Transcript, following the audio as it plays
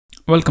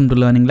Welcome to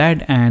Learning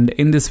Lad, and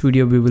in this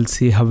video we will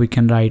see how we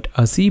can write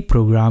a C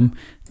program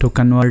to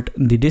convert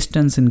the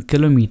distance in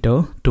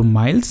kilometer to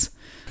miles.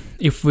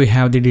 If we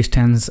have the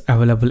distance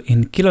available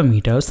in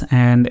kilometers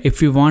and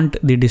if we want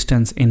the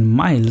distance in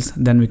miles,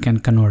 then we can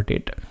convert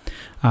it.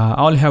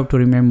 All you have to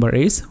remember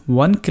is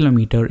 1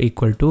 kilometer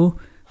equal to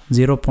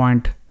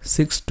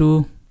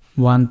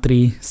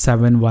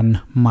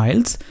 0.621371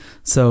 miles.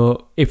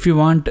 So if you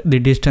want the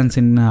distance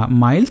in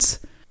miles,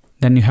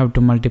 then you have to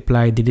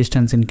multiply the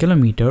distance in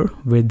kilometer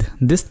with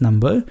this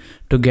number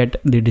to get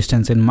the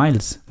distance in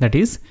miles. That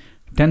is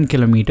 10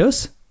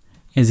 kilometers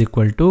is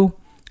equal to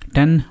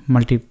 10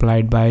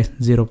 multiplied by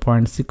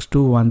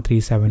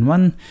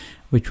 0.621371,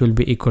 which will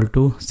be equal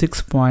to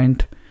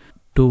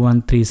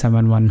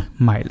 6.21371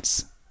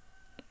 miles.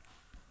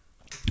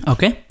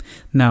 Okay,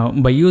 now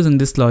by using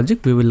this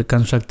logic we will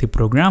construct the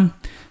program.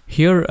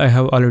 Here I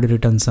have already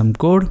written some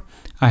code.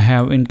 I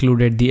have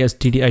included the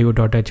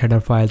stdio.h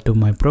header file to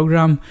my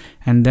program,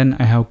 and then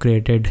I have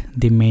created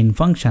the main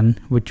function,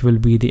 which will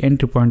be the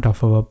entry point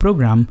of our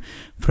program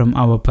from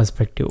our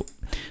perspective.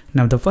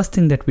 Now the first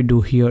thing that we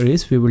do here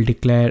is we will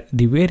declare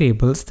the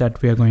variables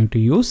that we are going to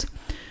use.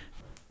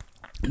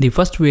 The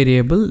first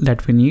variable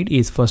that we need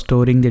is for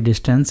storing the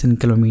distance in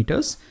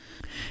kilometers,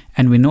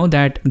 and we know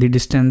that the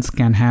distance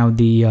can have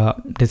the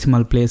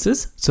decimal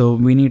places, so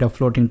we need a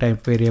floating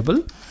type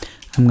variable.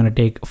 I'm going to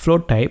take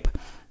float type,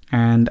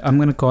 and I'm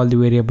going to call the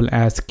variable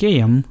as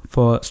km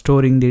for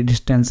storing the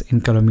distance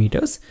in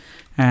kilometers,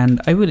 and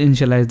I will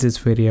initialize this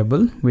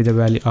variable with a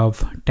value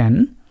of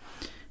 10.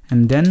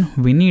 And then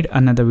we need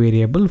another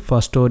variable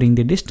for storing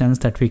the distance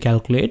that we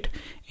calculate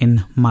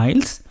in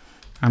miles.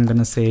 I'm going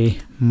to say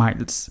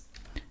miles.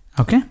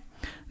 Okay,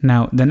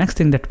 now the next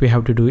thing that we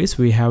have to do is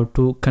we have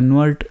to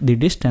convert the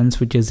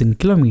distance which is in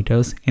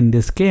kilometers in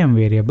this km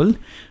variable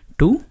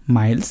to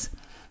miles.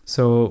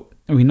 So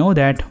we know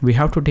that we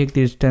have to take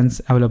the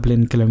distance available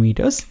in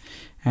kilometers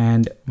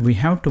and we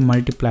have to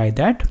multiply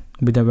that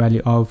with a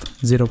value of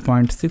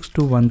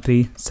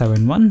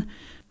 0.621371,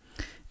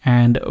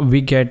 and we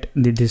get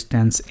the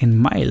distance in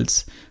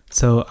miles.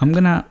 So I'm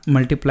gonna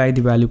multiply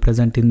the value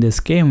present in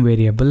this km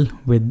variable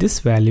with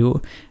this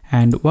value,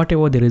 and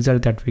whatever the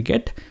result that we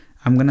get,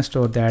 I'm gonna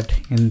store that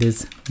in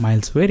this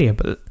miles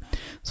variable.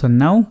 So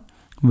now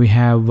we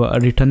have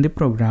written the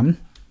program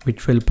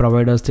which will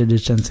provide us the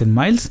distance in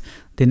miles.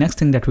 The next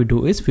thing that we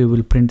do is we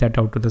will print that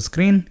out to the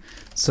screen.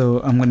 So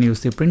I'm going to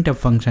use the printf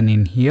function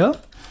in here,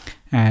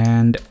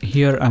 and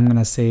here I'm going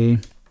to say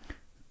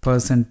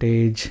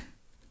 %f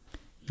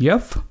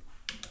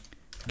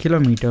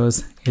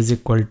kilometers is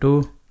equal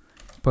to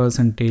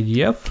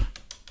 %f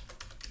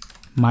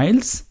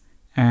miles,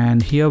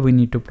 and here we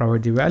need to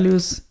provide the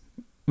values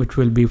which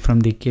will be from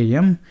the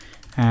km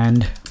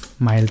and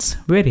miles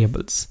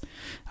variables.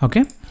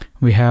 Okay,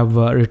 we have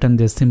written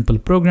this simple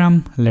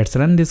program. Let's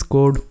run this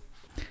code,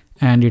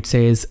 and it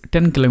says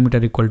 10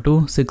 kilometer equal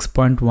to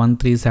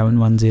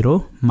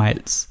 6.13710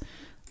 miles.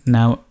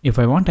 Now if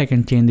I want, I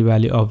can change the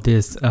value of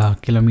this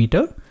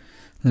kilometer.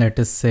 Let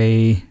us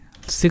say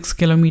 6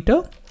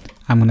 kilometer.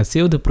 I'm gonna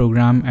save the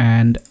program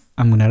and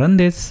I'm gonna run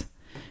this,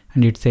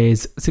 and it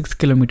says 6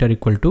 kilometer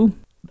equal to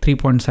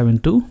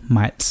 3.72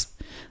 miles.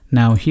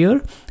 Now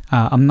here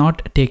I'm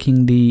not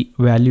taking the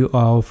value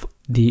of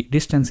the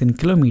distance in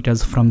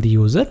kilometers from the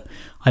user.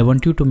 I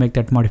want you to make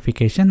that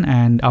modification,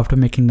 and after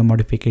making the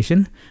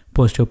modification,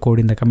 post your code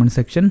in the comment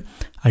section.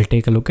 I'll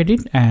take a look at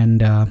it,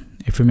 and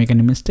if you make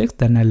any mistakes,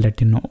 then I'll let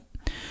you know.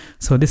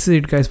 So this is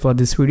it guys for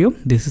this video.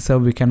 This is how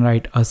we can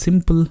write a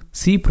simple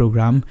C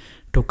program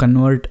to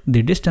convert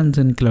the distance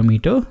in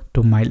kilometer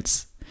to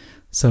miles.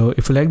 So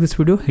if you like this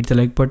video, hit the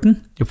like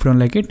button. If you don't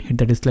like it, hit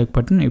the dislike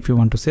button. If you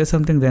want to say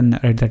something, then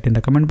write that in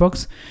the comment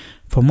box.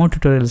 For more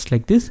tutorials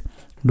like this,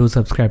 do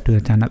subscribe to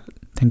the channel.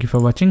 Thank you for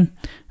watching.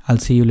 I'll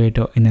see you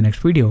later in the next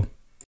video.